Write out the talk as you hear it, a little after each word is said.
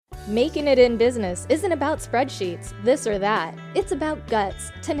Making it in business isn't about spreadsheets, this or that. It's about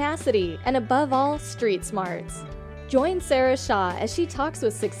guts, tenacity, and above all, street smarts. Join Sarah Shaw as she talks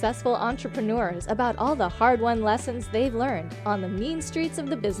with successful entrepreneurs about all the hard-won lessons they've learned on the mean streets of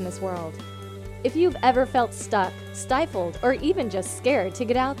the business world. If you've ever felt stuck, stifled, or even just scared to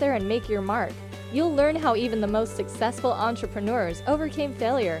get out there and make your mark, you'll learn how even the most successful entrepreneurs overcame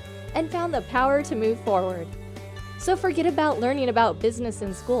failure and found the power to move forward. So forget about learning about business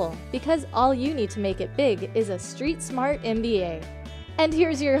in school, because all you need to make it big is a Street Smart MBA. And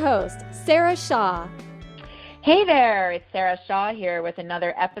here's your host, Sarah Shaw. Hey there, it's Sarah Shaw here with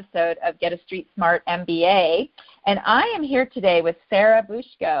another episode of Get a Street Smart MBA. And I am here today with Sarah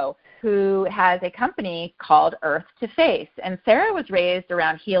Bushko, who has a company called Earth to Face. And Sarah was raised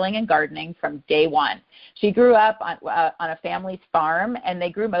around healing and gardening from day one. She grew up on a family's farm, and they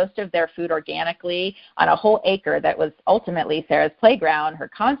grew most of their food organically on a whole acre that was ultimately Sarah's playground, her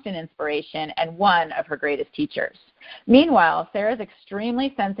constant inspiration, and one of her greatest teachers. Meanwhile, Sarah's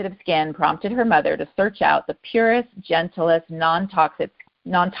extremely sensitive skin prompted her mother to search out the purest, gentlest, non-toxic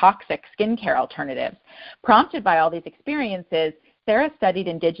skincare alternatives. Prompted by all these experiences, Sarah studied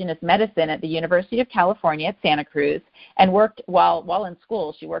indigenous medicine at the University of California at Santa Cruz and worked while in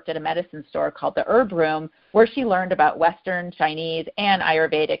school. She worked at a medicine store called the Herb Room, where she learned about Western, Chinese, and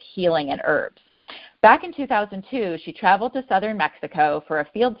Ayurvedic healing and herbs. Back in 2002, she traveled to southern Mexico for a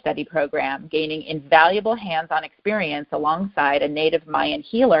field study program, gaining invaluable hands-on experience alongside a native Mayan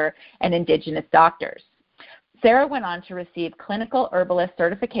healer and indigenous doctors. Sarah went on to receive clinical herbalist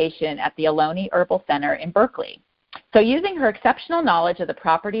certification at the Ohlone Herbal Center in Berkeley. So using her exceptional knowledge of the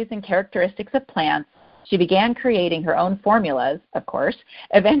properties and characteristics of plants, she began creating her own formulas, of course,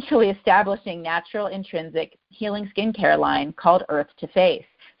 eventually establishing natural intrinsic healing skincare line called Earth to Face.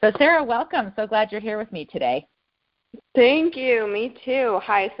 So Sarah, welcome. So glad you're here with me today. Thank you. Me too.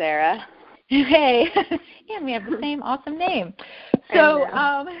 Hi, Sarah. Hey. And we have the same awesome name. So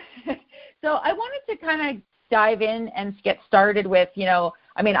so I wanted to kind of dive in and get started with,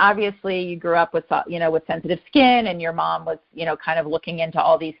 obviously you grew up with sensitive skin, and your mom was, kind of looking into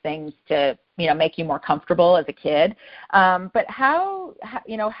all these things to, make you more comfortable as a kid. But how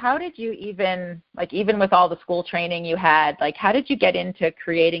did you even with all the school training you had, how did you get into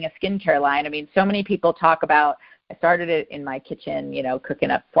creating a skincare line? I mean, so many people talk about, I started it in my kitchen,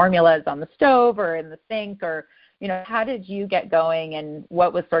 cooking up formulas on the stove or in the sink, or, how did you get going, and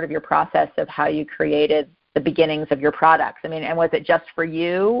what was sort of your process of how you created the beginnings of your products? I mean, and was it just for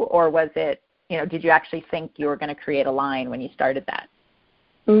you, or was it, did you actually think you were going to create a line when you started that?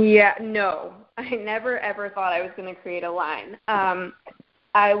 Yeah, no. I never, ever thought I was going to create a line.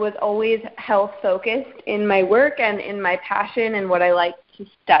 I was always health-focused in my work and in my passion and what I like to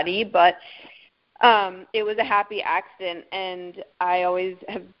study, but it was a happy accident, and I always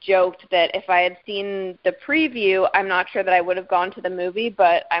have joked that if I had seen the preview, I'm not sure that I would have gone to the movie,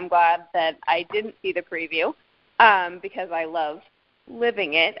 but I'm glad that I didn't see the preview because I love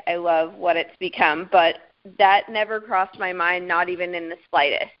living it. I love what it's become, but that never crossed my mind, not even in the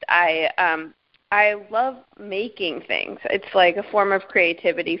slightest. I love making things. It's like a form of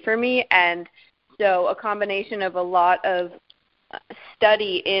creativity for me, and so a combination of a lot of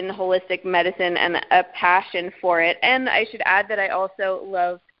study in holistic medicine and a passion for it. And I should add that I also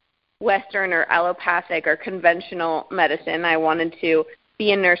love Western or allopathic or conventional medicine. I wanted to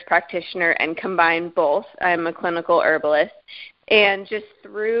be a nurse practitioner and combine both. I'm a clinical herbalist. And just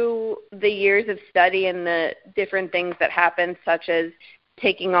through the years of study and the different things that happened, such as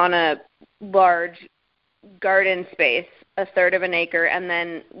taking on a large garden space, a third of an acre, and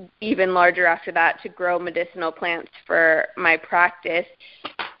then even larger after that to grow medicinal plants for my practice,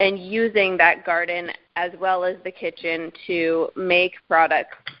 and using that garden as well as the kitchen to make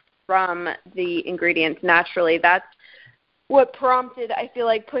products from the ingredients naturally. That's what prompted, I feel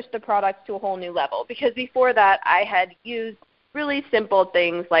like, pushed the products to a whole new level, because before that I had used really simple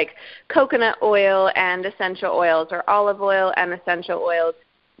things like coconut oil and essential oils, or olive oil and essential oils,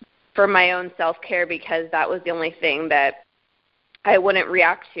 for my own self-care, because that was the only thing that I wouldn't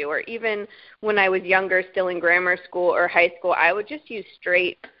react to. Or even when I was younger, still in grammar school or high school, I would just use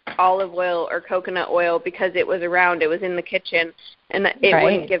straight olive oil or coconut oil because it was around, it was in the kitchen, and it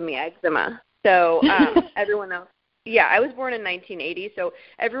wouldn't give me eczema. So everyone else, I was born in 1980, so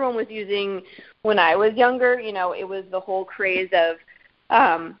everyone was using, when I was younger, it was the whole craze of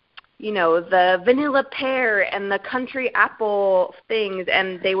the vanilla pear and the country apple things,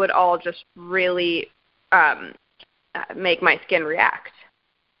 and they would all just really make my skin react.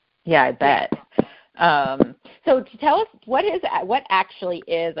 Yeah, I bet. So tell us, what actually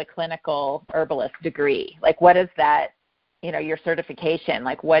is a clinical herbalist degree? Like, what does that your certification?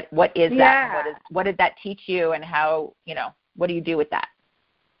 Like what is that? What did that teach you, and how, what do you do with that?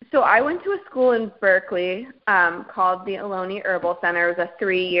 So I went to a school in Berkeley called the Ohlone Herbal Center. It was a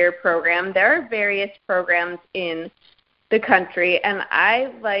 3-year program. There are various programs in the country, and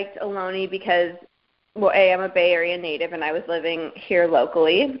I liked Ohlone because, well, I'm a Bay Area native, and I was living here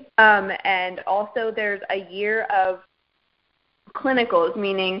locally. And also there's a year of clinicals,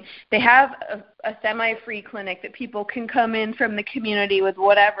 meaning they have a semi-free clinic that people can come in from the community with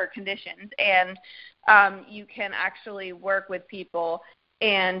whatever conditions, and you can actually work with people,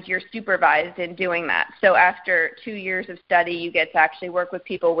 and you're supervised in doing that. So after 2 years of study, you get to actually work with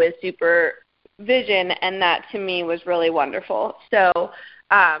people with supervision, and that to me was really wonderful. So,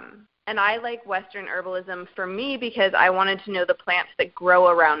 and I like Western herbalism for me because I wanted to know the plants that grow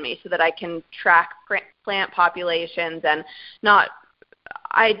around me so that I can track plant populations and not.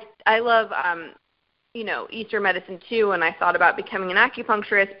 I love Eastern medicine too, and I thought about becoming an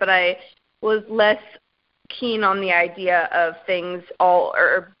acupuncturist, but I was less keen on the idea of things all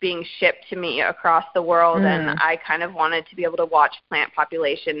or being shipped to me across the world, and I kind of wanted to be able to watch plant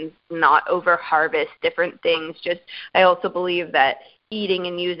populations, not over harvest different things. Just I also believe that eating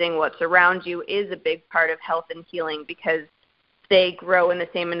and using what's around you is a big part of health and healing, because they grow in the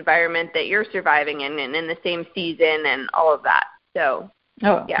same environment that you're surviving in and in the same season and all of that. So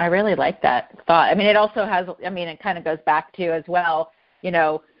I really like that thought. I mean, it also has, it kind of goes back to as well,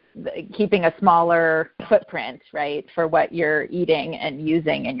 keeping a smaller footprint, right, for what you're eating and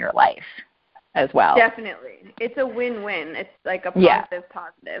using in your life as well. Definitely. It's a win-win. It's like a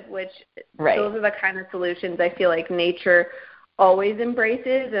positive, which those are the kind of solutions I feel like nature always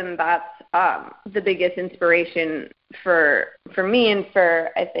embraces, and that's the biggest inspiration for me and for,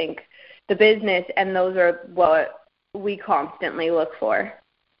 I think, the business, and those are what we constantly look for.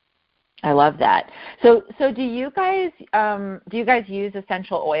 I love that. So do you guys use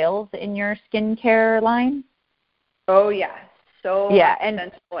essential oils in your skincare line? Oh yeah,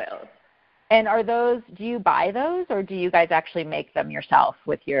 essential oils. And are those? Do you buy those, or do you guys actually make them yourself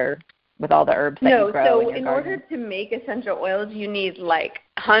with all the herbs that you grow in your garden? Order to make essential oils, you need like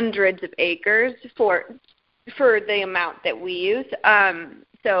hundreds of acres for the amount that we use.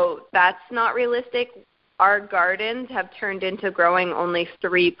 So that's not realistic. Our gardens have turned into growing only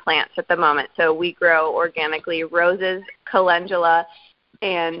 3 plants at the moment. So we grow organically roses, calendula,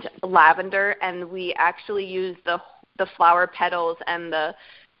 and lavender, and we actually use the flower petals and the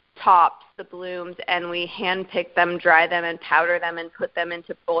tops, the blooms, and we hand pick them, dry them, and powder them and put them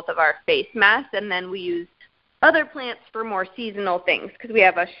into both of our face masks. And then we use other plants for more seasonal things, because we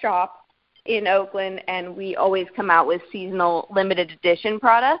have a shop in Oakland and we always come out with seasonal limited edition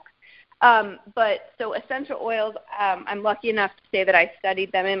products. But so essential oils, I'm lucky enough to say that I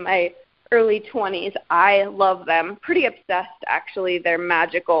studied them in my early 20s. I love them. Pretty obsessed, actually. They're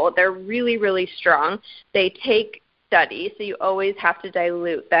magical. They're really, really strong. They take study, so you always have to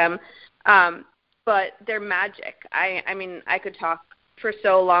dilute them. But they're magic. I mean, I could talk for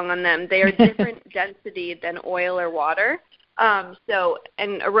so long on them. They are different density than oil or water. And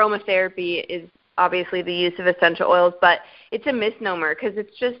aromatherapy is obviously the use of essential oils, but it's a misnomer, because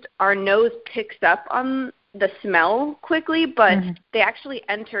it's just our nose picks up on the smell quickly, but they actually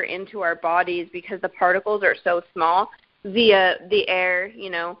enter into our bodies because the particles are so small via the air,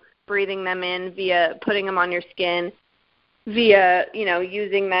 breathing them in, via putting them on your skin, via,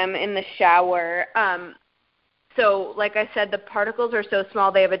 using them in the shower. So like I said, the particles are so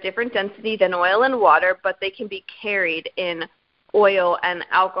small, they have a different density than oil and water, but they can be carried in oil and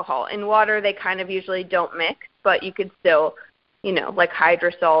alcohol. In water, they kind of usually don't mix, but you could still, like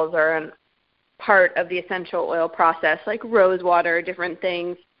hydrosols are a part of the essential oil process, like rose water, different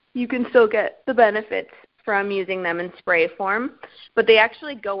things. You can still get the benefits from using them in spray form, but they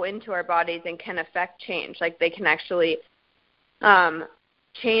actually go into our bodies and can affect change. Like they can actually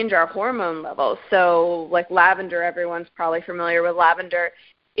change our hormone levels. So like lavender, everyone's probably familiar with lavender.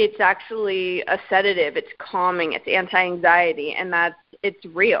 It's actually a sedative. It's calming. It's anti-anxiety, and it's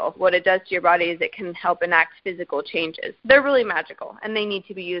real. What it does to your body is it can help enact physical changes. They're really magical, and they need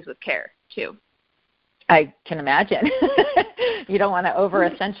to be used with care too. I can imagine. You don't want to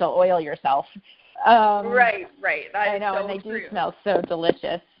over-essential oil yourself. Right. I know, and they do smell so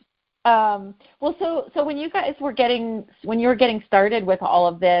delicious. So when you guys when you were getting started with all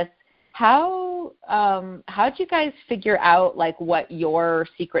of this, how did you guys figure out like what your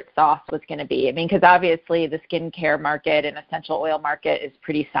secret sauce was going to be? I mean, because obviously the skincare market and essential oil market is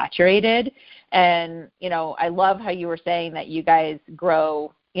pretty saturated, and I love how you were saying that you guys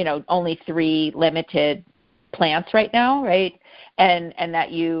grow only 3 limited plants right now, right? And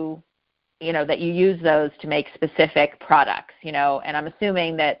that you that you use those to make specific products, and I'm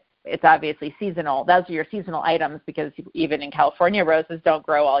assuming that it's obviously seasonal. Those are your seasonal items because even in California, roses don't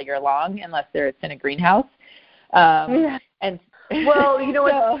grow all year long unless it's in a greenhouse. Yeah. And well,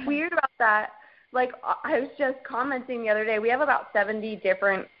 what's weird about that, like I was just commenting the other day, we have about 70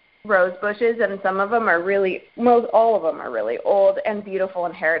 different rose bushes, and some of them are all of them are really old and beautiful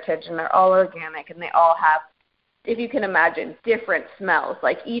and heritage, and they're all organic, and they all have, if you can imagine, different smells.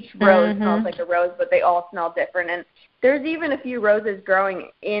 Like each rose smells like a rose, but they all smell different. And there's even a few roses blooming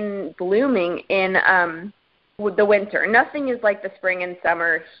in the winter. Nothing is like the spring and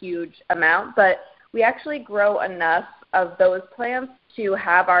summer huge amount, but we actually grow enough of those plants to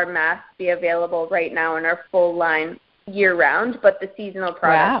have our masks be available right now in our full line year-round. But the seasonal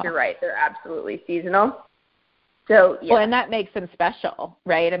products, You're right, they're absolutely seasonal. So yeah. Well, and that makes them special,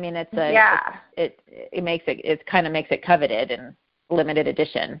 right? I mean, it kind of makes it coveted and limited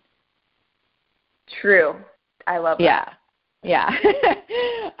edition. True, I love that. Yeah.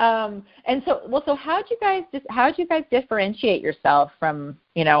 And so how'd you guys differentiate yourself from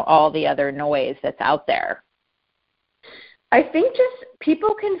all the other noise that's out there? I think just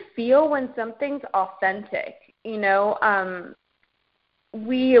people can feel when something's authentic.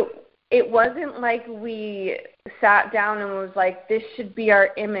 It wasn't like we sat down and was like, this should be our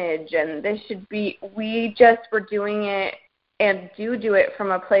image and we just were doing it and do it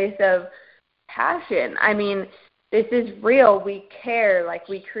from a place of passion. I mean, this is real. We care. Like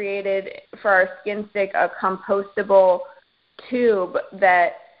we created for our skin stick a compostable tube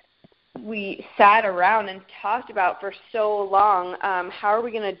that we sat around and talked about for so long. How are we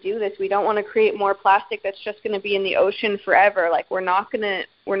going to do this? We don't want to create more plastic that's just going to be in the ocean forever. Like we're not going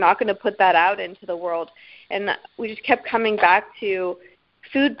to put that out into the world. And we just kept coming back to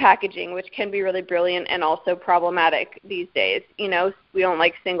food packaging, which can be really brilliant and also problematic these days. We don't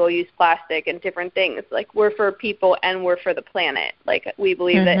like single-use plastic and different things. Like we're for people and we're for the planet. Like we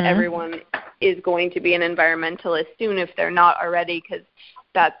believe that everyone is going to be an environmentalist soon if they're not already, because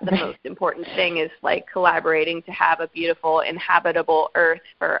that's the most important thing, is like collaborating to have a beautiful, inhabitable earth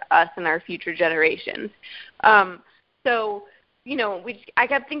for us and our future generations. So, I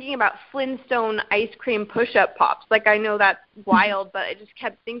kept thinking about Flintstone ice cream push-up pops. Like I know that's wild, but I just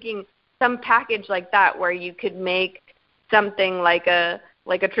kept thinking some package like that where you could make something like a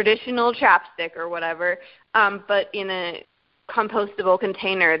traditional chapstick or whatever, but in a compostable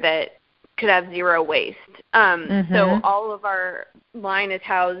container that could have zero waste. So all of our line is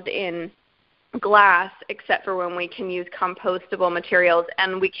housed in glass except for when we can use compostable materials,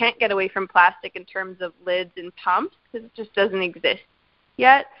 and we can't get away from plastic in terms of lids and pumps because it just doesn't exist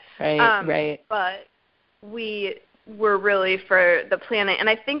yet. Right. But we're really for the planet, and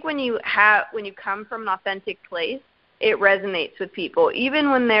I think when you come from an authentic place, it resonates with people, even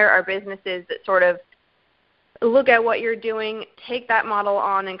when there are businesses that sort of look at what you're doing, take that model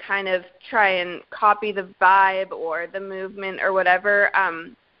on, and kind of try and copy the vibe or the movement or whatever.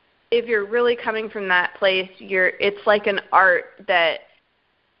 If you're really coming from that place, it's like an art that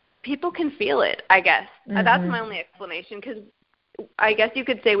people can feel it, I guess. That's my only explanation, because I guess you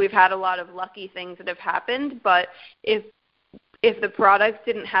could say we've had a lot of lucky things that have happened, but if the products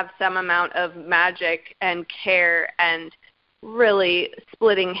didn't have some amount of magic and care and really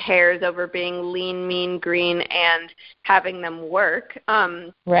splitting hairs over being lean, mean, green, and having them work,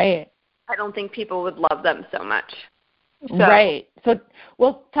 right, I don't think people would love them so much. So, right. So,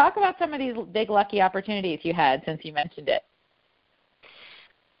 well, talk about some of these big lucky opportunities you had since you mentioned it.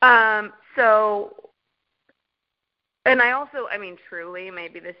 And I also, truly,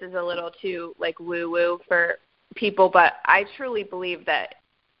 maybe this is a little too like woo-woo for people, but I truly believe that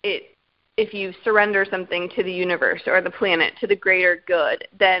if you surrender something to the universe or the planet, to the greater good,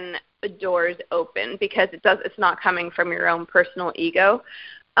 then the doors open, because it's not coming from your own personal ego.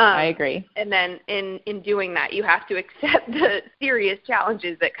 I agree. And then in doing that, you have to accept the serious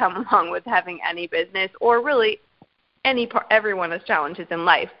challenges that come along with having any business, or really everyone has challenges in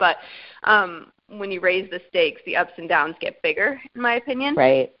life. But when you raise the stakes, the ups and downs get bigger, in my opinion.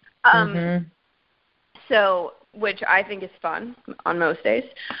 Right. So, which I think is fun on most days.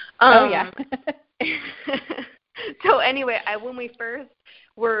 Yeah. So anyway, when we first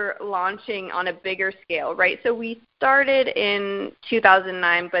were launching on a bigger scale, right? So we started in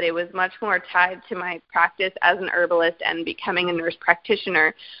 2009, but it was much more tied to my practice as an herbalist and becoming a nurse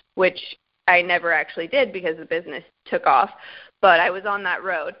practitioner, which I never actually did because the business took off, but I was on that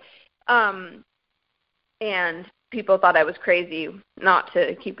road. And people thought I was crazy not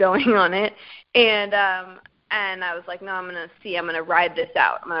to keep going on it. And I was like, no, I'm going to ride this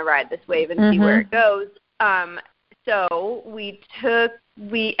out. I'm going to ride this wave and see where it goes. So we took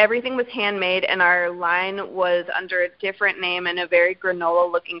everything was handmade, and our line was under a different name and a very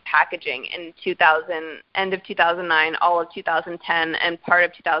granola-looking packaging in end of 2009, all of 2010, and part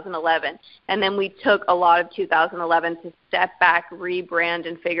of 2011. And then we took a lot of 2011 to step back, rebrand,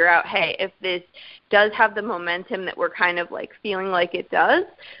 and figure out, hey, if this does have the momentum that we're kind of like feeling like it does,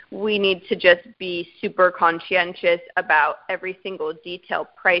 we need to just be super conscientious about every single detail,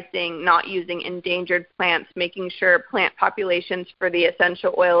 pricing, not using endangered plants, making sure plant populations for the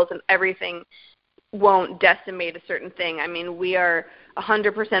essential oils and everything won't decimate a certain thing. I mean, we are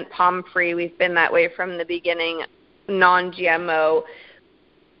 100% palm-free. We've been that way from the beginning, non-GMO,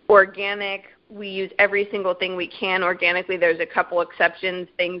 organic. We use every single thing we can organically. There's a couple exceptions,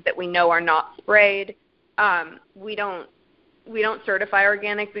 things that we know are not sprayed. We don't certify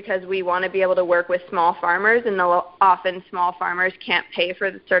organic because we want to be able to work with small farmers, and often small farmers can't pay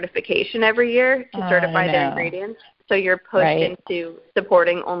for the certification every year to certify their ingredients. So you're pushed into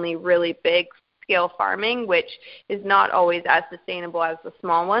supporting only really big scale farming, which is not always as sustainable as the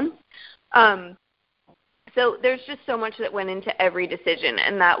small ones. So there's just so much that went into every decision,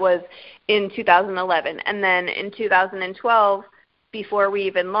 and that was in 2011. And then in 2012, before we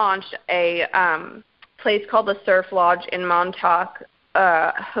even launched, a place called the Surf Lodge in Montauk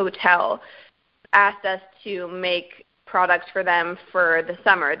Hotel asked us to make products for them for the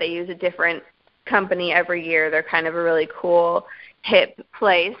summer. They use a different company every year. They're kind of a really cool, hip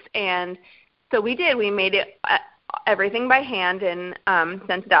place. And so we did. We made it everything by hand and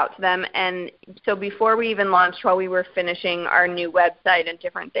sent it out to them. And so before we even launched, while we were finishing our new website and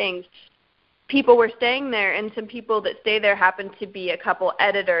different things, people were staying there, and some people that stay there happened to be a couple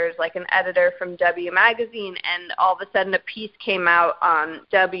editors, like an editor from W Magazine, and all of a sudden a piece came out on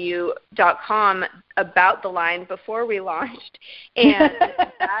W.com about the line before we launched, and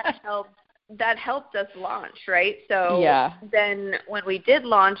that helped us launch, right? So then when we did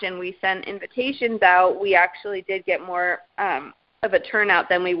launch and we sent invitations out, we actually did get more of a turnout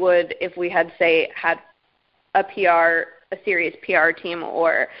than we would if we had, say, had a serious PR team,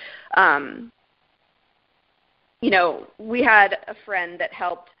 or, we had a friend that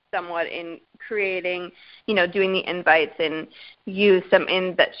helped somewhat in creating, doing the invites and used some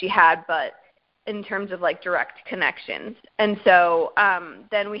in that she had, but in terms of like direct connections. And so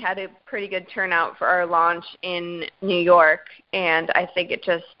then we had a pretty good turnout for our launch in New York, and I think it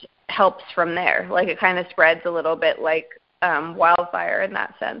just helps from there. Like it kind of spreads a little bit like wildfire in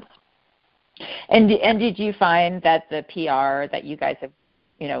that sense. And did you find that the PR that you guys have,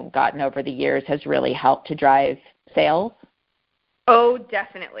 gotten over the years has really helped to drive sales? Oh,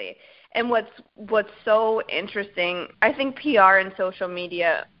 definitely. And what's so interesting, I think PR and social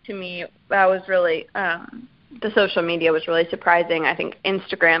media, to me, that was really, the social media was really surprising. I think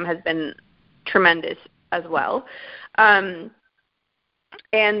Instagram has been tremendous as well. And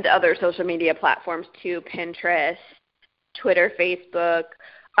other social media platforms too, Pinterest, Twitter, Facebook.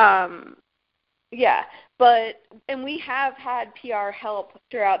 And we have had PR help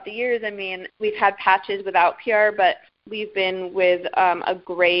throughout the years. I mean, we've had patches without PR, but we've been with a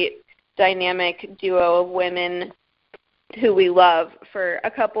great dynamic duo of women who we love for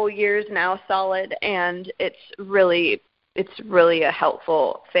a couple years now, solid, and it's really a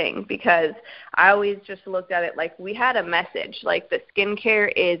helpful thing, because I always just looked at it like we had a message. Like the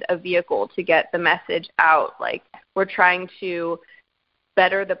skincare is a vehicle to get the message out. Like we're trying to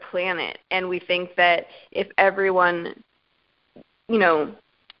better the planet, and we think that if everyone,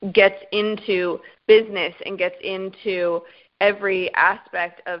 gets into business and gets into every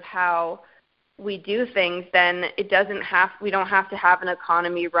aspect of how we do things, then we don't have to have an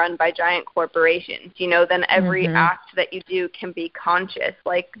economy run by giant corporations. Then every act that you do can be conscious.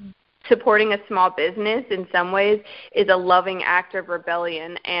 Like supporting a small business in some ways is a loving act of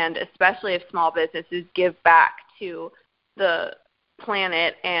rebellion, and especially if small businesses give back to the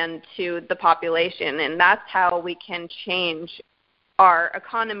planet and to the population, and that's how we can change our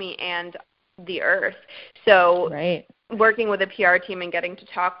economy and the earth. So working with a PR team and getting to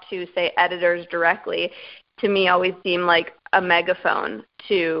talk to, say, editors directly, to me always seemed like a megaphone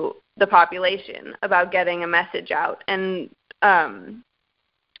to the population about getting a message out. And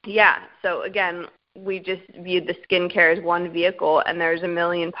so again, we just viewed the skincare as one vehicle, and there's a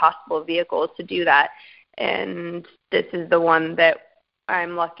million possible vehicles to do that, and this is the one that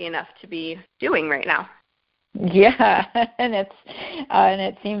I'm lucky enough to be doing right now. Yeah, and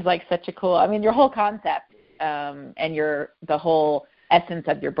it seems like such a cool. I mean, your whole concept and the whole essence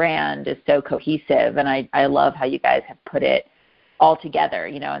of your brand is so cohesive, and I love how you guys have put it all together.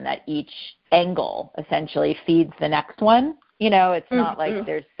 And that each angle essentially feeds the next one. It's not like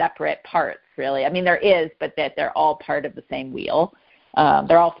there's separate parts, really. I mean, there is, but that they're all part of the same wheel.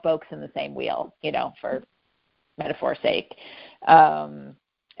 they're all spokes in the same wheel, for metaphor's sake.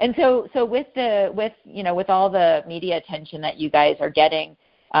 And so with all the media attention that you guys are getting,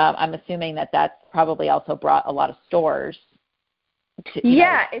 I'm assuming that that's probably also brought a lot of stores to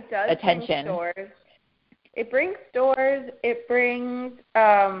it does attention. Bring stores. It brings stores. It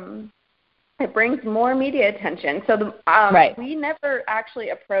brings more media attention. So we never actually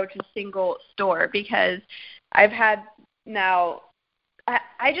approach a single store because I've had now.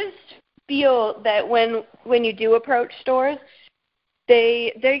 I just feel that when you do approach stores,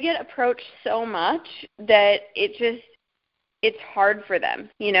 they get approached so much that it's hard for them.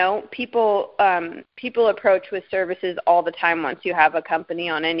 People approach with services all the time once you have a company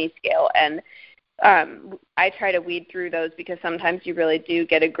on any scale, and I try to weed through those because sometimes you really do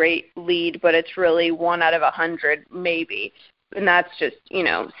get a great lead, but it's really 1 out of 100 maybe, and that's just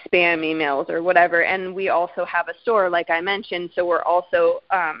spam emails or whatever. And we also have a store, like I mentioned, so we're also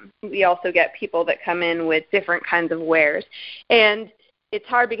we also get people that come in with different kinds of wares, and it's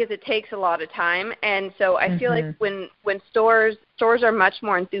hard because it takes a lot of time. And so I feel like when stores are much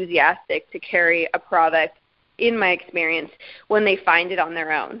more enthusiastic to carry a product, in my experience, when they find it on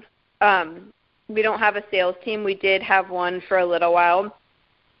their own. We don't have a sales team. We did have one for a little while.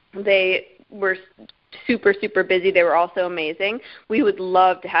 They were super, super busy. They were also amazing. We would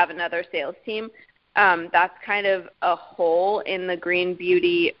love to have another sales team. That's kind of a hole in the green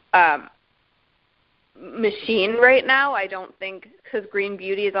beauty machine right now. I don't think, because green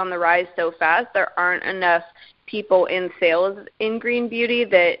beauty is on the rise so fast, there aren't enough people in sales in green beauty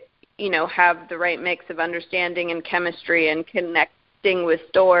that have the right mix of understanding and chemistry and connecting with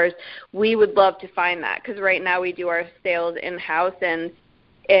stores. We would love to find that, because right now we do our sales in-house, and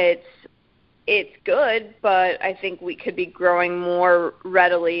it's good, but I think we could be growing more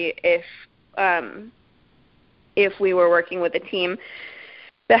readily if we were working with a team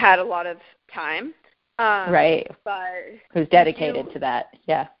that had a lot of time. But who's dedicated to that.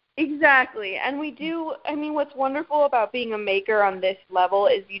 Yeah. Exactly. And we do, what's wonderful about being a maker on this level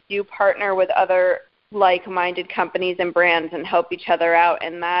is you do partner with other like-minded companies and brands and help each other out,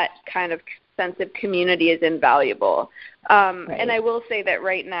 and that kind of sense of community is invaluable. And I will say that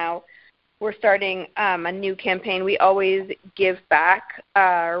right now we're starting a new campaign. We always give back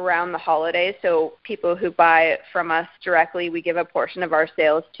around the holidays, so people who buy from us directly, we give a portion of our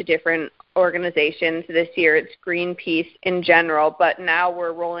sales to different organizations. This year it's Greenpeace in general, but now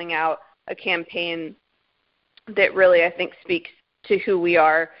we're rolling out a campaign that really, I think, speaks to who we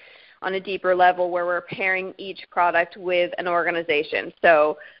are on a deeper level, where we're pairing each product with an organization.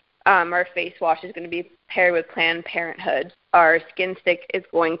 So our face wash is going to be paired with Planned Parenthood. Our skin stick is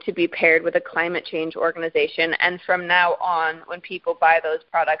going to be paired with a climate change organization. And from now on, when people buy those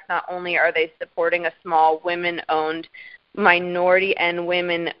products, not only are they supporting a small women-owned, minority and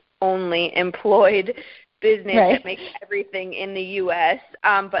women-only employed business that makes everything in the U.S.,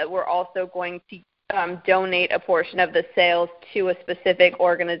 but we're also going to donate a portion of the sales to a specific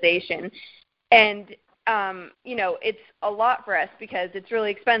organization. And it's a lot for us because it's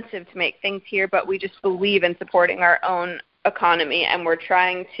really expensive to make things here, but we just believe in supporting our own economy, and we're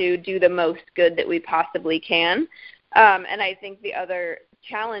trying to do the most good that we possibly can. And I think the other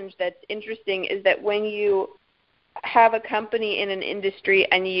challenge that's interesting is that when you have a company in an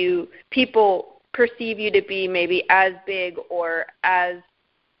industry and people perceive you to be maybe as big or as,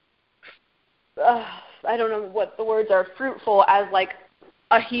 I don't know what the words are, fruitful as like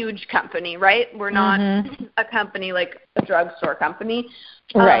a huge company, right? We're not a company like a drugstore company.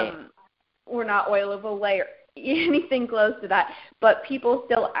 Right. We're not Oil of Olay or anything close to that. But people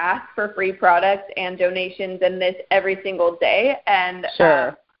still ask for free products and donations and this every single day. And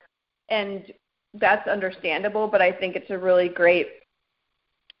and that's understandable, but I think it's a really great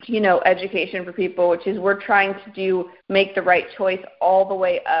education for people, which is we're trying to make the right choice all the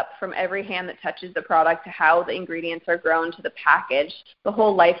way up from every hand that touches the product to how the ingredients are grown to the package, the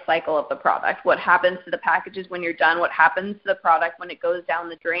whole life cycle of the product, what happens to the packages when you're done, what happens to the product when it goes down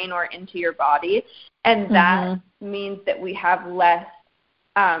the drain or into your body. And that means that we have less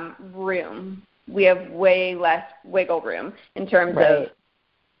room. We have way less wiggle room in terms of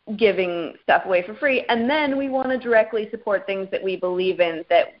giving stuff away for free. And then we want to directly support things that we believe in,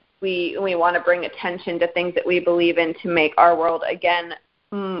 that we want to bring attention to things that we believe in to make our world, again,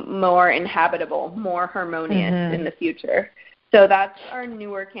 more inhabitable, more harmonious in the future. So that's our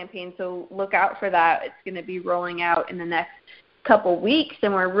newer campaign. So look out for that. It's going to be rolling out in the next couple weeks,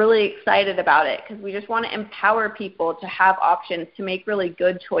 and we're really excited about it because we just want to empower people to have options, to make really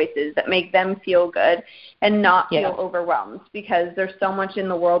good choices that make them feel good and not feel overwhelmed, because there's so much in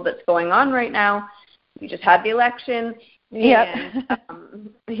the world that's going on right now. We just had the election, And,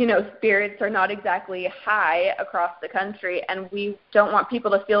 spirits are not exactly high across the country, and we don't want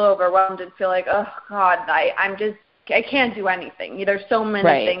people to feel overwhelmed and feel like, oh, God, I can't do anything. There's so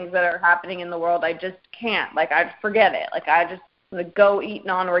many things that are happening in the world. I just can't. I forget it. I just going to go eat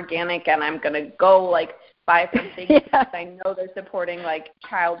non-organic, and I'm going to go, buy something because I know they're supporting,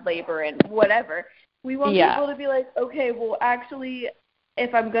 child labor and whatever. We want people to be like, okay, well, actually,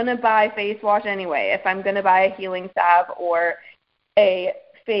 if I'm going to buy face wash anyway, if I'm going to buy a healing salve or a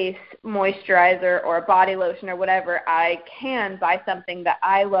face moisturizer or a body lotion or whatever, I can buy something that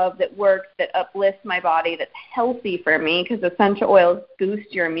I love, that works, that uplifts my body, that's healthy for me, because essential oils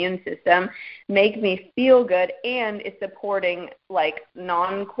boost your immune system, make me feel good, and it's supporting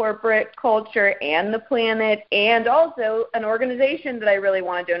non-corporate culture and the planet, and also an organization that I really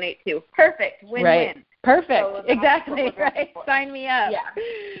want to donate to. Perfect. Win-win. Right. Perfect. So exactly. Right. Sign me up.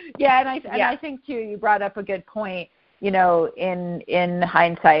 Yeah. And I think too, you brought up a good point. In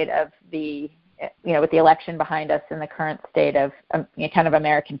hindsight of with the election behind us and the current state of kind of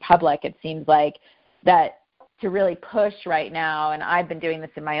American public, it seems like that to really push right now, and I've been doing this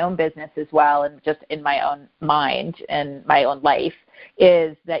in my own business as well, and just in my own mind and my own life,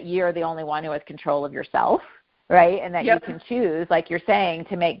 is that you're the only one who has control of yourself, right? And that you can choose, like you're saying,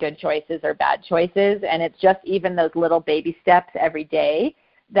 to make good choices or bad choices, and it's just even those little baby steps every day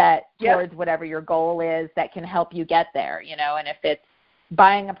that towards whatever your goal is that can help you get there, and if it's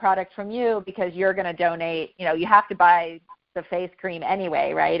buying a product from you because you're going to donate, you have to buy the face cream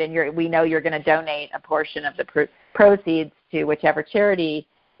anyway, right? And we know you're going to donate a portion of the proceeds to whichever charity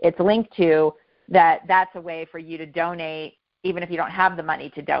it's linked to, that's a way for you to donate, even if you don't have the money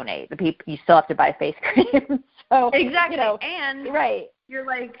to donate. You still have to buy face cream. So exactly. And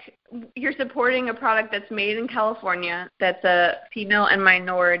you're supporting a product that's made in California, that's a female and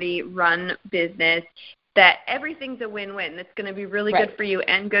minority run business, that everything's a win-win. That's going to be really good for you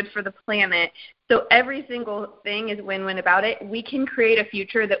and good for the planet. So every single thing is win-win about it. We can create a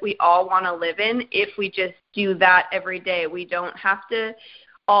future that we all want to live in if we just do that every day. We don't have to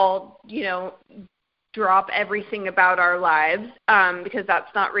all, drop everything about our lives because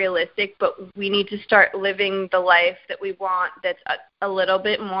that's not realistic, but we need to start living the life that we want that's a little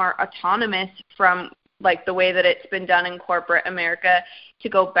bit more autonomous from the way that it's been done in corporate America, to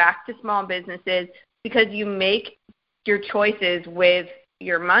go back to small businesses, because you make your choices with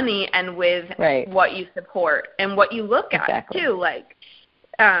your money and with what you support and what you look at too.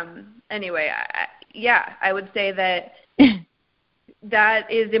 Anyway, I would say that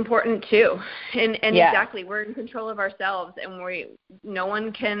that is important too. And exactly, we're in control of ourselves, and no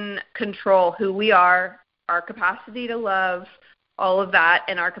one can control who we are, our capacity to love, all of that,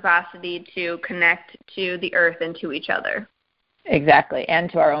 and our capacity to connect to the earth and to each other. Exactly,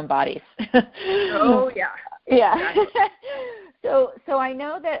 and to our own bodies. Oh, yeah. Yeah. So I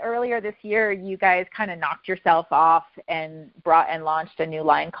know that earlier this year you guys kind of knocked yourself off and launched a new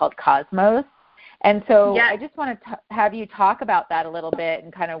line called Cosmos. And so I just want to have you talk about that a little bit,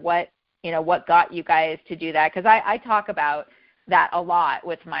 and kind of what got you guys to do that, because I talk about that a lot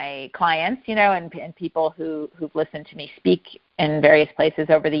with my clients, and people who've listened to me speak in various places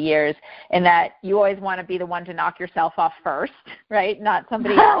over the years, and that you always want to be the one to knock yourself off first, right? Not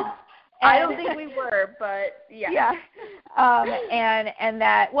somebody else. I don't think we were, but yeah. And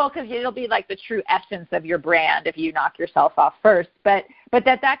that, because it'll be like the true essence of your brand if you knock yourself off first. But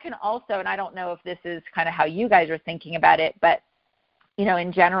that can also, and I don't know if this is kind of how you guys are thinking about it, but,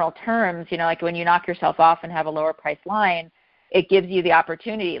 in general terms, like when you knock yourself off and have a lower price line, it gives you the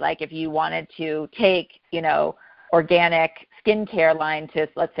opportunity, like if you wanted to take, organic skincare line to,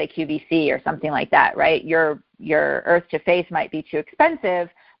 let's say, QVC or something like that, right? Your Earth to Face might be too expensive,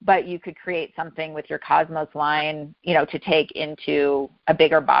 but you could create something with your Cosmos line, to take into a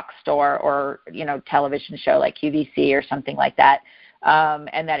bigger box store or, television show like QVC or something like that.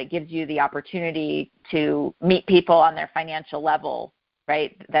 And that it gives you the opportunity to meet people on their financial level,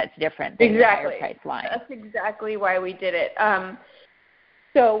 right? That's different than your higher price line. That's exactly why we did it.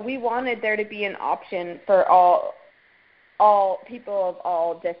 So we wanted there to be an option for all people of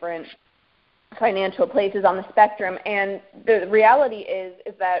all different financial places on the spectrum, and the reality is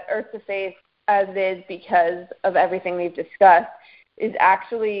that Earth to Face, as it is because of everything we've discussed, is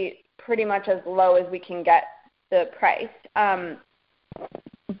actually pretty much as low as we can get the price.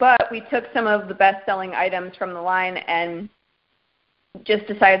 But we took some of the best-selling items from the line and just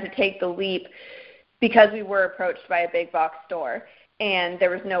decided to take the leap, because we were approached by a big box store, and there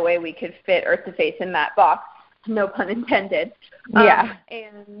was no way we could fit Earth to Face in that box, no pun intended. Yeah.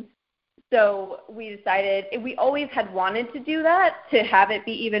 And So we decided, we always had wanted to do that, to have it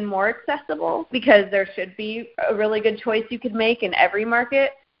be even more accessible, because there should be a really good choice you could make in every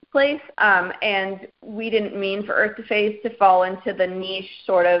marketplace. And we didn't mean for Earth to Face to fall into the niche,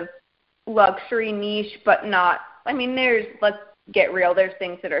 sort of luxury niche, but not, I mean, let's get real, there's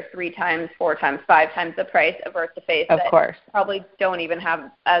things that are 3 times, 4 times, 5 times the price of Earth to Face that probably don't even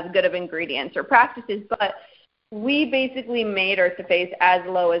have as good of ingredients or practices, but we basically made Earth to Face as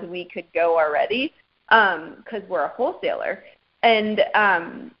low as we could go already, because we're a wholesaler. And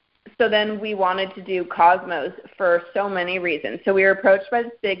so then we wanted to do Cosmos for so many reasons. So we were approached by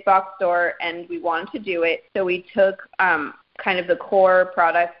this big box store, and we wanted to do it. So we took kind of the core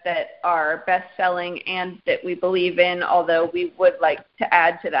products that are best-selling and that we believe in, although we would like to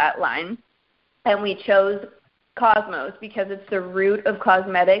add to that line. And we chose Cosmos because it's the root of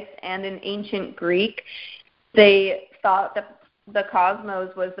cosmetics, and in ancient Greek, they thought that the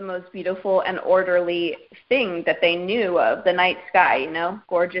cosmos was the most beautiful and orderly thing that they knew of, the night sky,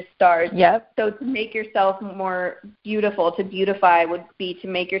 gorgeous stars. Yep. So to make yourself more beautiful, to beautify, would be to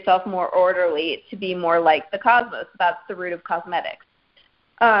make yourself more orderly, to be more like the cosmos. That's the root of cosmetics.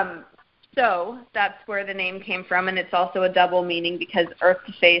 So that's where the name came from, and it's also a double meaning because Earth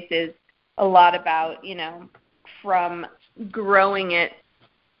to Face is a lot about, from growing it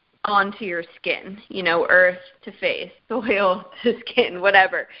onto your skin, earth to face, soil to skin,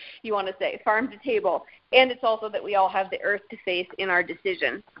 whatever you want to say, farm to table. And it's also that we all have the earth to face in our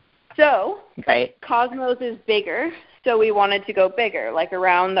decision. So Cosmos is bigger, so we wanted to go bigger, like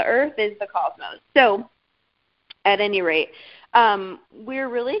around the earth is the cosmos. So at any rate, we're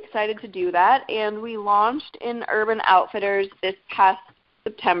really excited to do that, and we launched in Urban Outfitters this past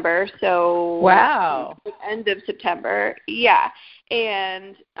September, so wow, end of September, yeah,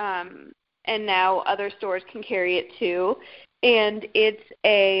 and now other stores can carry it too, and it's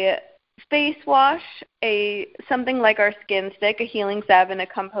a face wash, something like our Skin Stick, a healing salve in a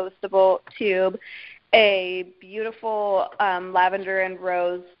compostable tube, a beautiful lavender and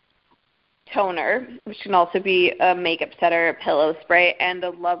rose toner, which can also be a makeup setter, a pillow spray, and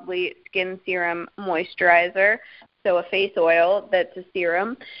a lovely skin serum moisturizer. So a face oil that's a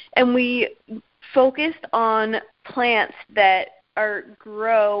serum. And we focused on plants that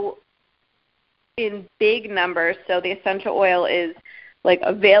grow in big numbers, so the essential oil is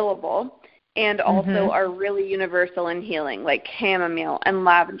available, and also are really universal in healing, like chamomile and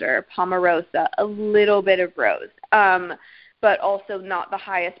lavender, pomarosa, a little bit of rose, but also not the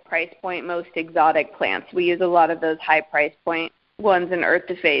highest price point, most exotic plants. We use a lot of those high price point ones in Earth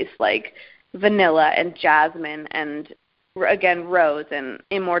to Face, like vanilla and jasmine and, again, rose and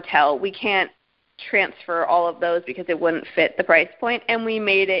immortelle. We can't transfer all of those because it wouldn't fit the price point, and we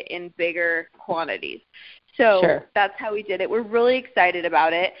made it in bigger quantities. So that's how we did it. We're really excited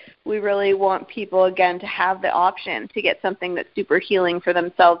about it. We really want people, again, to have the option to get something that's super healing for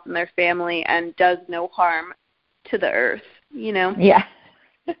themselves and their family and does no harm to the earth, Yeah.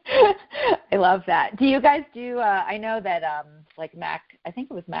 I love that. Do you guys do, I know that MAC, I think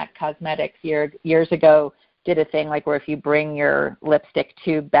it was MAC Cosmetics years ago, did a thing where if you bring your lipstick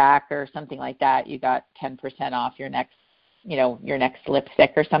tube back or something like that, you got 10% off your next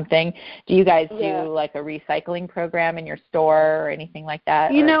lipstick or something. Do you guys do a recycling program in your store or anything like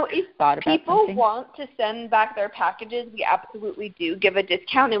that? If people want to send back their packages, we absolutely do give a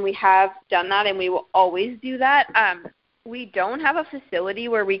discount, and we have done that, and we will always do that. We don't have a facility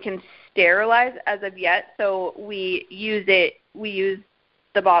where we can sterilize as of yet, so we use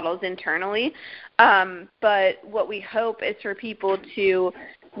the bottles internally. But what we hope is for people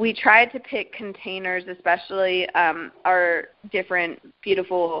we try to pick containers, especially our different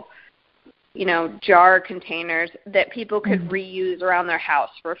beautiful, jar containers that people could reuse around their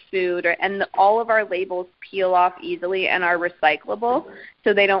house for food. And all of our labels peel off easily and are recyclable,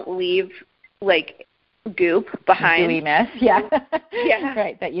 so they don't leave, goop behind. Gooey mess, yeah. Yeah.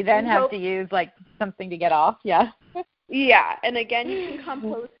 Right, that you then have to use, something to get off, yeah. Yeah, and again, you can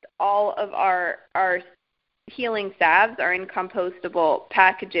compost all of our healing salves are in compostable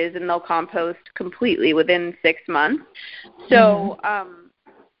packages, and they'll compost completely within 6 months. So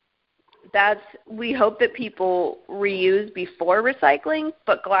we hope that people reuse before recycling,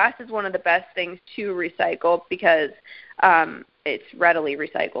 but glass is one of the best things to recycle because it's readily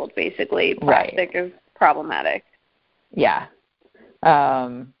recycled, basically. Plastic is problematic. Yeah.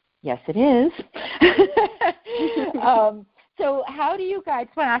 Yes, it is. So how do you guys, I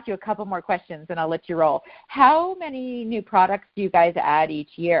just want to ask you a couple more questions and I'll let you roll. How many new products do you guys add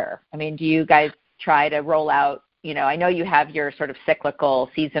each year? I mean, do you guys try to roll out, I know you have your sort of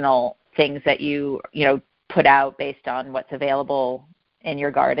cyclical, seasonal things that you put out based on what's available in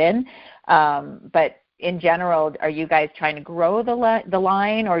your garden. But in general, are you guys trying to grow the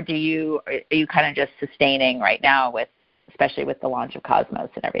line, or are you kind of just sustaining right now especially with the launch of Cosmos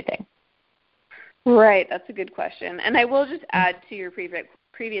and everything? Right, that's a good question. And I will just add to your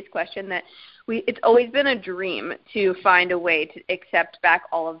previous question that it's always been a dream to find a way to accept back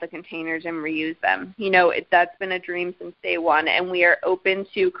all of the containers and reuse them. That's been a dream since day one, and we are open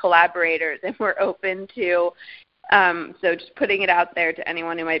to collaborators, and we're open to so just putting it out there to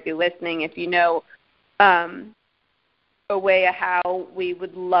anyone who might be listening, if you know a way of how, we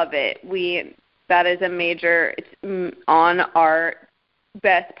would love it. That is it's on our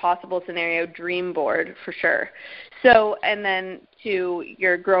best possible scenario dream board for sure. So, and then to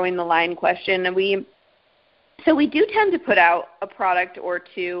your growing the line question, we do tend to put out a product or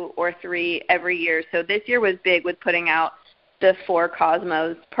 2 or 3 every year. So this year was big with putting out the 4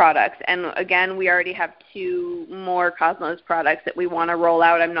 Cosmos products. And again, we already have 2 more Cosmos products that we want to roll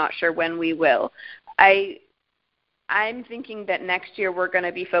out. I'm not sure when we will. I'm thinking that next year we're going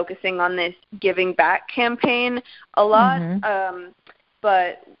to be focusing on this giving back campaign a lot.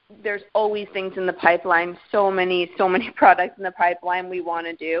 But there's always things in the pipeline, so many products in the pipeline we want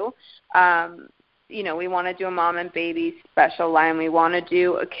to do. We want to do a mom and baby special line. We want to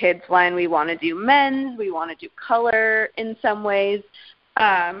do a kids line. We want to do men's. We want to do color in some ways.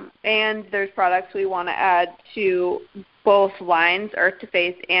 And there's products we want to add to both lines, Earth to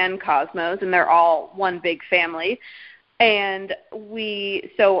Face and Cosmos, and they're all one big family. And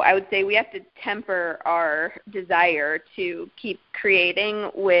so I would say we have to temper our desire to keep creating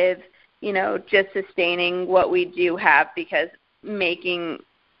with, just sustaining what we do have, because making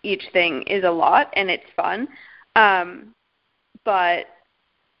each thing is a lot and it's fun. But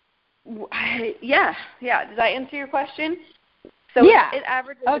yeah. Did I answer your question? So yeah. It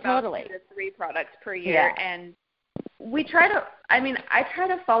averages about totally. 2 to 3 products per year. Yeah. And I try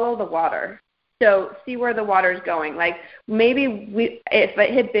to follow the water. So see where the water's going. Like maybe if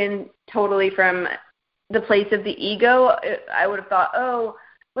it had been totally from the place of the ego, I would have thought,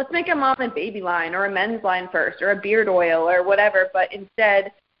 let's make a mom and baby line or a men's line first or a beard oil or whatever. But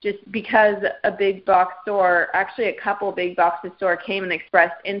instead, just because a big box store, actually a couple big box store came and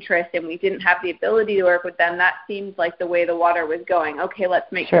expressed interest and we didn't have the ability to work with them, that seems like the way the water was going. Okay,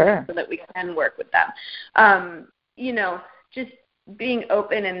 let's make sure so that we can work with them. Just being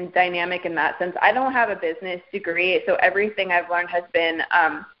open and dynamic in that sense. I don't have a business degree, so everything I've learned has been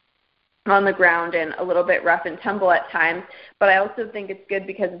on the ground and a little bit rough and tumble at times, but I also think it's good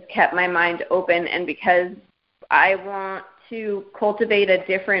because it's kept my mind open and because I want to cultivate a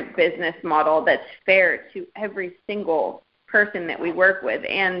different business model that's fair to every single person that we work with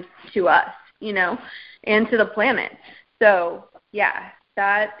and to us, and to the planet. So,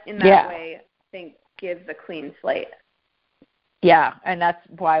 that in that way, I think, gives a clean slate. Yeah, and that's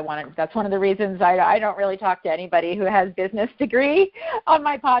why that's one of the reasons I don't really talk to anybody who has business degree on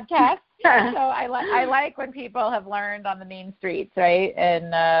my podcast. So I like when people have learned on the mean streets, right? And,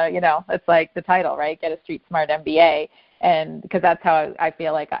 it's like the title, right? Get a Street Smart MBA. And because that's how I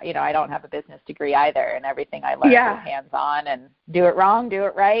feel like, I don't have a business degree either. And everything I learned is hands-on and do it wrong, do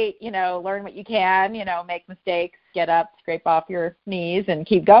it right, learn what you can, make mistakes, get up, scrape off your knees and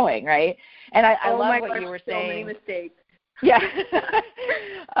keep going, right? And I love what you were saying. So many mistakes. Yeah.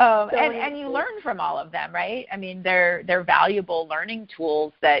 And you learn from all of them, right? I mean, they're valuable learning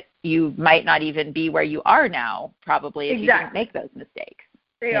tools that you might not even be where you are now, probably, if you didn't make those mistakes.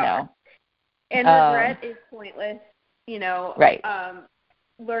 They are. And regret is pointless, Right.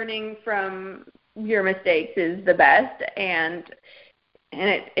 Learning from your mistakes is the best, and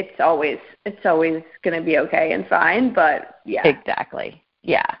it's always going to be okay and fine, but yeah. Exactly.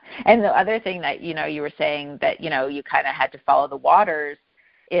 Yeah. And the other thing that, you were saying that, you kind of had to follow the waters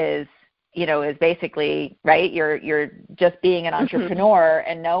is basically, right, you're just being an entrepreneur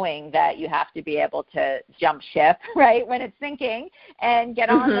and knowing that you have to be able to jump ship, right, when it's sinking and get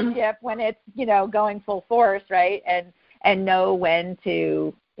on the ship when it's, going full force, right, and know when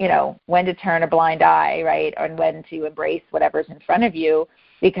to turn a blind eye, right, and when to embrace whatever's in front of you,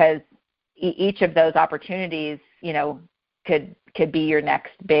 because each of those opportunities, could be your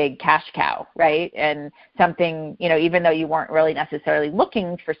next big cash cow, right? And something, even though you weren't really necessarily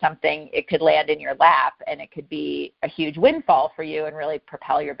looking for something, it could land in your lap and it could be a huge windfall for you and really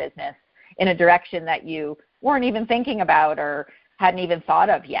propel your business in a direction that you weren't even thinking about or hadn't even thought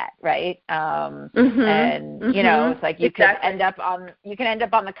of yet, right? And it's like you could end up on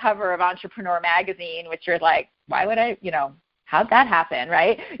the cover of Entrepreneur Magazine, which you're like, why would I, how'd that happen,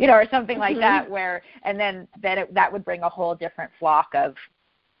 right? Or something like that, where, and then that would bring a whole different flock of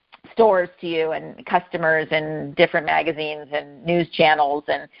stores to you and customers and different magazines and news channels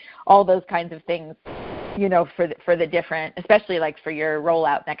and all those kinds of things, for the different, especially like for your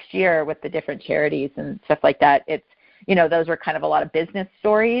rollout next year with the different charities and stuff like that. It's, those were kind of a lot of business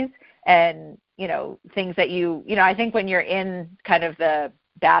stories and, things that I think when you're in kind of the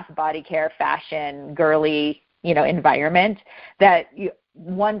bath, body care, fashion, girly, environment, that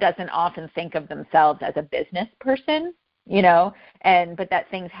one doesn't often think of themselves as a business person, but that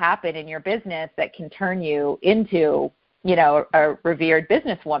things happen in your business that can turn you into, a revered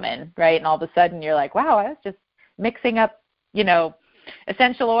businesswoman, right? And all of a sudden you're like, wow, I was just mixing up,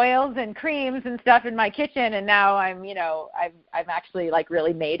 essential oils and creams and stuff in my kitchen, and now I'm actually like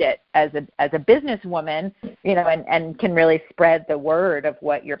really made it as a businesswoman, and can really spread the word of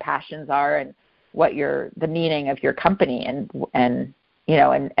what your passions are and what the meaning of your company and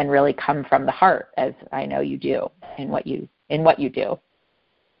really come from the heart, as I know you do in what you do.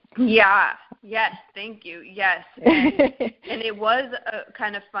 Yeah. Yes. Thank you. Yes. And it was a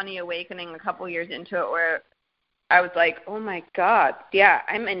kind of funny awakening a couple years into it where I was like, oh my God, yeah,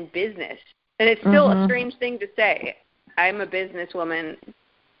 I'm in business. And it's still a strange thing to say. I'm a businesswoman,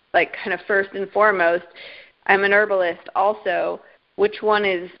 like kind of first and foremost. I'm an herbalist also. Which one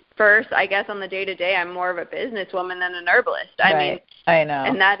is first? I guess on the day-to-day, I'm more of a businesswoman than an herbalist. I mean, I know.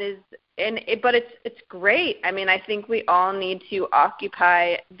 And that is, but it's great. I mean, I think we all need to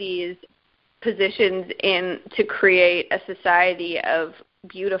occupy these positions to create a society of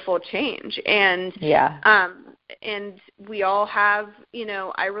beautiful change. And and we all have,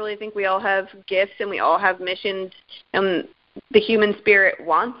 I really think we all have gifts and we all have missions, and the human spirit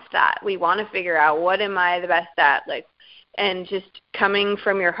wants that. We want to figure out, what am I the best at? Like, and just coming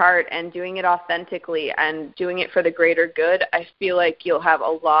from your heart and doing it authentically and doing it for the greater good, I feel like you'll have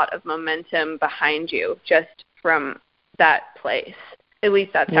a lot of momentum behind you just from that place. At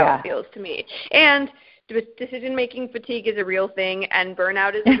least that's how it feels to me. And decision-making fatigue is a real thing, and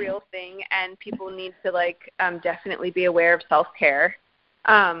burnout is a real thing, and people need to definitely be aware of self-care.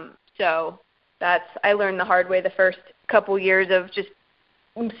 So I learned the hard way the first couple years of just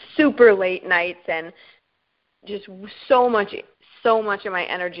super late nights and just so much of my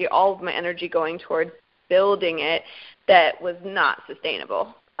energy, all of my energy going towards building it, that was not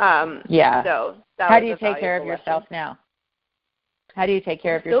sustainable. So how do you take care of yourself now? How do you take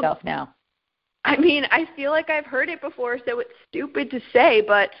care of yourself now? I mean, I feel like I've heard it before, so it's stupid to say,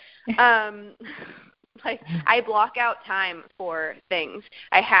 but I block out time for things.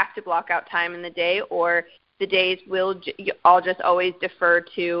 I have to block out time in the day, or the days I'll just always defer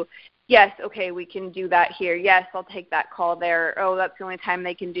to, yes, okay, we can do that here. Yes, I'll take that call there. Oh, that's the only time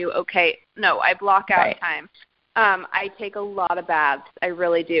they can do. Okay, no, I block out time. I take a lot of baths. I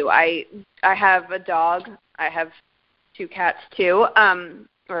really do. I have a dog. I have 2 cats too,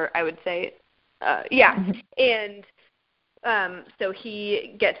 or I would say, and so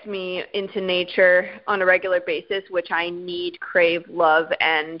he gets me into nature on a regular basis, which I need, crave, love,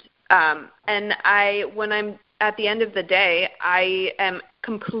 and when I'm at the end of the day, I am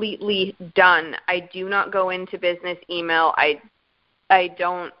completely done. I do not go into business email. I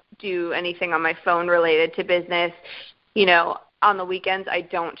don't do anything on my phone related to business. On the weekends, I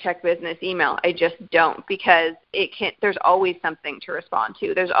don't check business email. I just don't, because there's always something to respond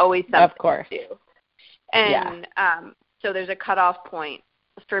to. There's always something to do. And so there's a cutoff point.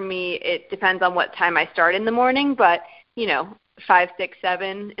 For me, it depends on what time I start in the morning, but, 5, 6,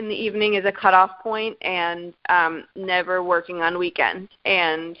 7 in the evening is a cutoff point, and never working on weekends.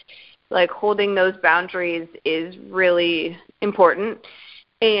 And, holding those boundaries is really important.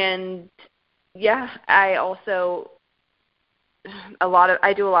 And, I also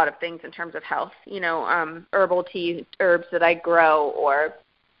I do a lot of things in terms of health, herbal tea, herbs that I grow, or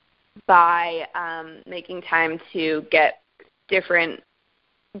by making time to get different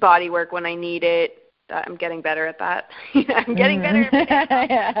body work when I need it. I'm getting better at that. I'm getting better at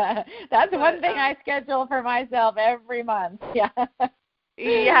that. That's one thing I schedule for myself every month. I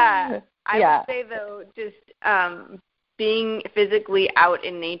would say, though, just being physically out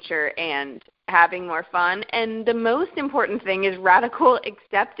in nature and having more fun. And the most important thing is radical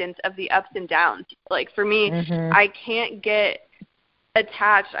acceptance of the ups and downs. For me, I can't get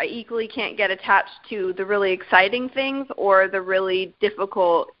attached. I equally can't get attached to the really exciting things or the really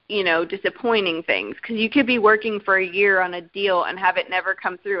difficult, disappointing things. Because you could be working for a year on a deal and have it never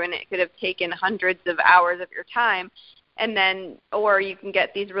come through, and it could have taken hundreds of hours of your time. And then, or you can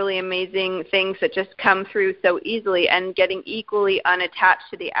get these really amazing things that just come through so easily, and getting equally unattached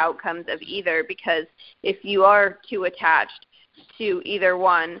to the outcomes of either. Because if you are too attached to either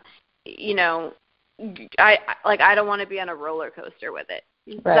one, I don't want to be on a roller coaster with it.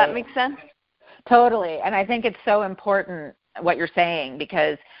 Does that make sense? Totally. And I think it's so important what you're saying,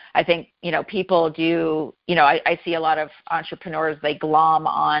 because I think, people do, I see a lot of entrepreneurs, they glom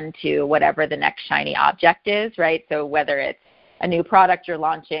on to whatever the next shiny object is, right? So whether it's a new product you're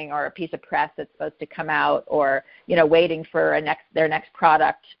launching or a piece of press that's supposed to come out, or, waiting for their next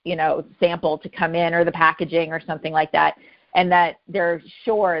product, sample to come in, or the packaging or something like that. And that they're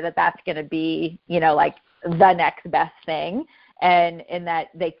sure that that's going to be, like the next best thing. And in that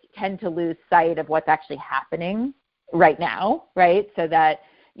they tend to lose sight of what's actually happening right now, right? So that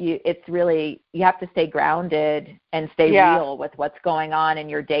you have to stay grounded and stay real with what's going on in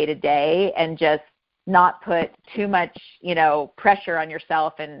your day to day, and just not put too much, pressure on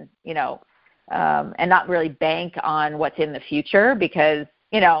yourself, and, and not really bank on what's in the future, because,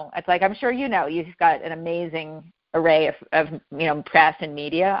 it's like, I'm sure you've got an amazing array of press and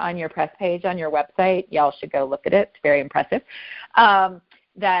media on your press page on your website. Y'all should go look at it. It's very impressive. And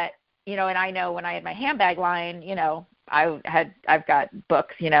I know when I had my handbag line, I've got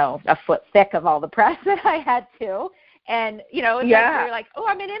books, a foot thick of all the press that I had to. And, it's like you're like, oh,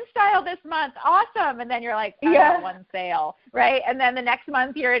 I'm in InStyle this month. Awesome. And then you're like, I got one sale, right? And then the next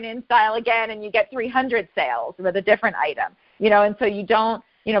month you're in InStyle again, and you get 300 sales with a different item, and so you don't,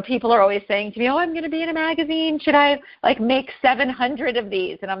 people are always saying to me, oh, I'm going to be in a magazine. Should I make 700 of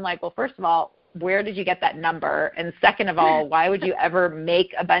these? And I'm like, well, first of all, where did you get that number? And second of all, why would you ever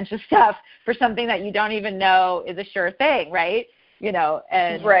make a bunch of stuff for something that you don't even know is a sure thing, right?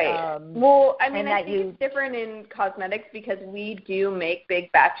 And right. Well, I mean, I think it's different in cosmetics, because we do make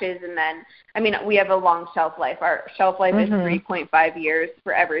big batches, and then, we have a long shelf life. Our shelf life is 3.5 years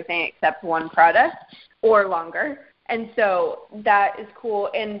for everything except one product, or longer. And so that is cool,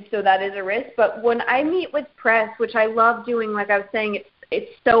 and so that is a risk. But when I meet with press, which I love doing, like I was saying,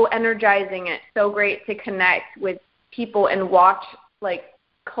 it's so energizing. It's so great to connect with people and watch,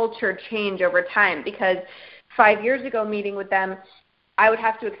 culture change over time. Because 5 years ago, meeting with them, I would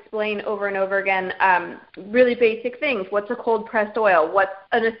have to explain over and over again really basic things. What's a cold pressed oil? What's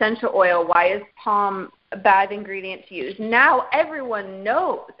an essential oil? Why is palm a bad ingredient to use? Now everyone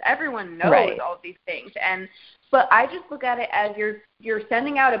knows. Right. All these things. But I just look at it as you're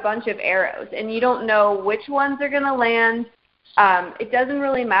sending out a bunch of arrows, and you don't know which ones are going to land. It doesn't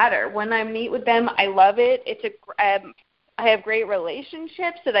really matter. When I meet with them, I love it. I have great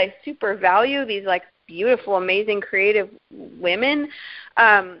relationships that I super value. These beautiful, amazing, creative women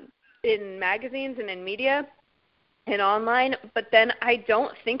in magazines and in media and online. But then I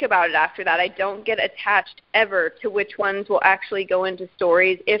don't think about it after that. I don't get attached ever to which ones will actually go into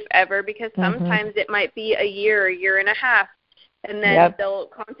stories, if ever, because sometimes it might be a year and a half, and then they'll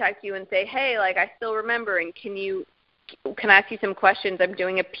contact you and say, hey, I still remember, and can I ask you some questions? I'm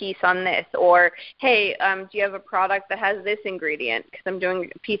doing a piece on this. Or, hey, do you have a product that has this ingredient? Because I'm doing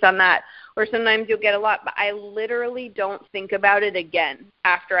a piece on that. Or sometimes you'll get a lot, but I literally don't think about it again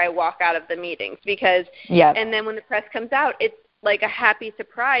after I walk out of the meetings, because and then when the press comes out, it's like a happy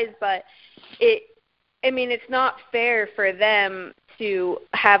surprise, but it's not fair for them to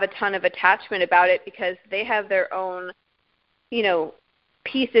have a ton of attachment about it, because they have their own,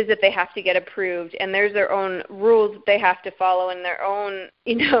 pieces that they have to get approved, and there's their own rules that they have to follow, and their own,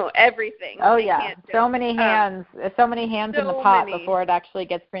 everything. Oh yeah, so many hands in the pot before it actually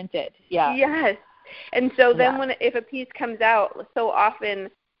gets printed. Yeah. Yes. And so then if a piece comes out, so often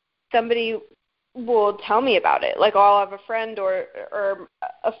somebody will tell me about it. I'll have a friend or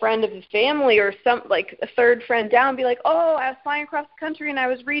a friend of the family, or a third friend down, be like, oh, I was flying across the country and I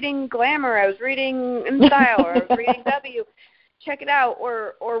was reading Glamour, I was reading InStyle, or I was reading W. Check it out,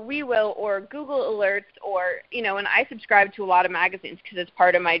 or We Will, or Google Alerts, or, and I subscribe to a lot of magazines because it's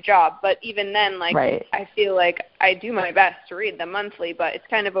part of my job. But even then, I feel like I do my best to read them monthly, but it's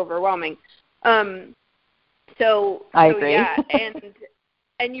kind of overwhelming. So I agree. Yeah,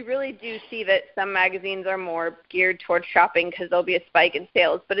 and you really do see that some magazines are more geared towards shopping because there'll be a spike in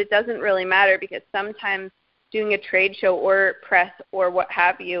sales, but it doesn't really matter, because sometimes doing a trade show or press or what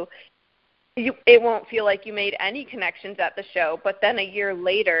have you, it won't feel like you made any connections at the show, but then a year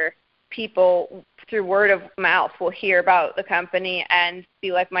later, people through word of mouth will hear about the company and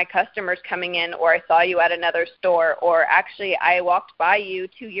be like, my customer's coming in, or I saw you at another store, or actually I walked by you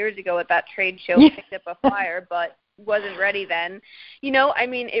 2 years ago at that trade show, picked up a flyer, but wasn't ready then.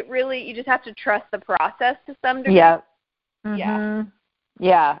 It really, you just have to trust the process to some degree. Yeah. Mm-hmm.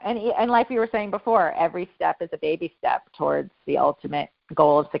 Yeah. And like we were saying before, every step is a baby step towards the ultimate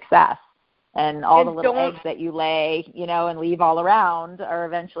goal of success. And all the little eggs that you lay, and leave all around are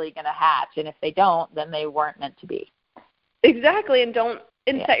eventually going to hatch. And if they don't, then they weren't meant to be. Exactly. And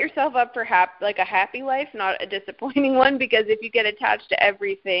set yourself up for a happy life, not a disappointing one, because if you get attached to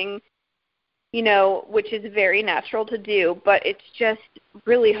everything, which is very natural to do, but it's just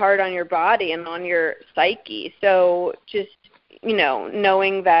really hard on your body and on your psyche. So just,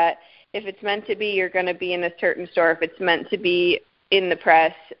 knowing that if it's meant to be, you're going to be in a certain store. If it's meant to be in the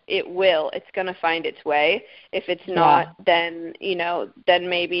press, it's going to find its way. If it's not, then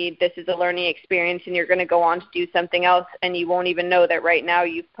maybe this is a learning experience and you're going to go on to do something else, and you won't even know that right now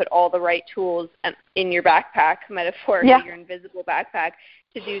you've put all the right tools in your backpack, metaphorically, your invisible backpack,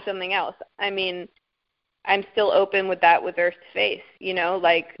 to do something else. I mean, I'm still open with that with Earth's Face,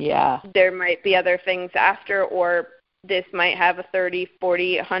 there might be other things after, or this might have a 30,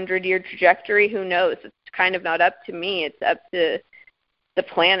 40, 100-year trajectory. Who knows? It's kind of not up to me. It's up to the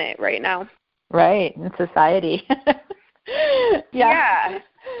planet right now. Right, and society. Yeah.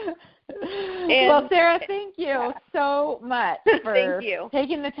 Well, Sarah, thank you so much for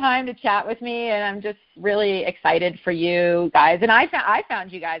taking the time to chat with me, and I'm just really excited for you guys. And I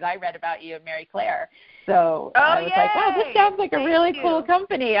found you guys. I read about you at Mary Claire. So I was like, wow, this sounds like a really cool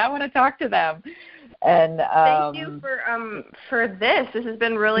company. I want to talk to them. And thank you for this. This has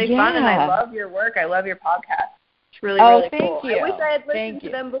been really fun, and I love your work. I love your podcast. It's really, really cool. Thank you. I wish I had listened to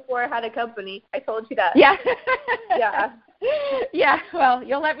them before I had a company. I told you that. Yeah. Yeah. Yeah, well,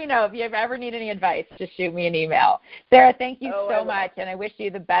 you'll let me know if you ever need any advice. Just shoot me an email. Sarah, thank you so much, and I wish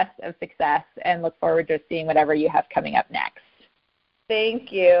you the best of success and look forward to seeing whatever you have coming up next.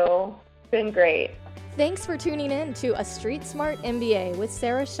 Thank you. It's been great. Thanks for tuning in to A Street Smart MBA with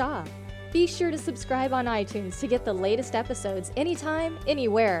Sarah Shaw. Be sure to subscribe on iTunes to get the latest episodes anytime,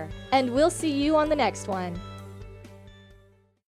 anywhere. And we'll see you on the next one.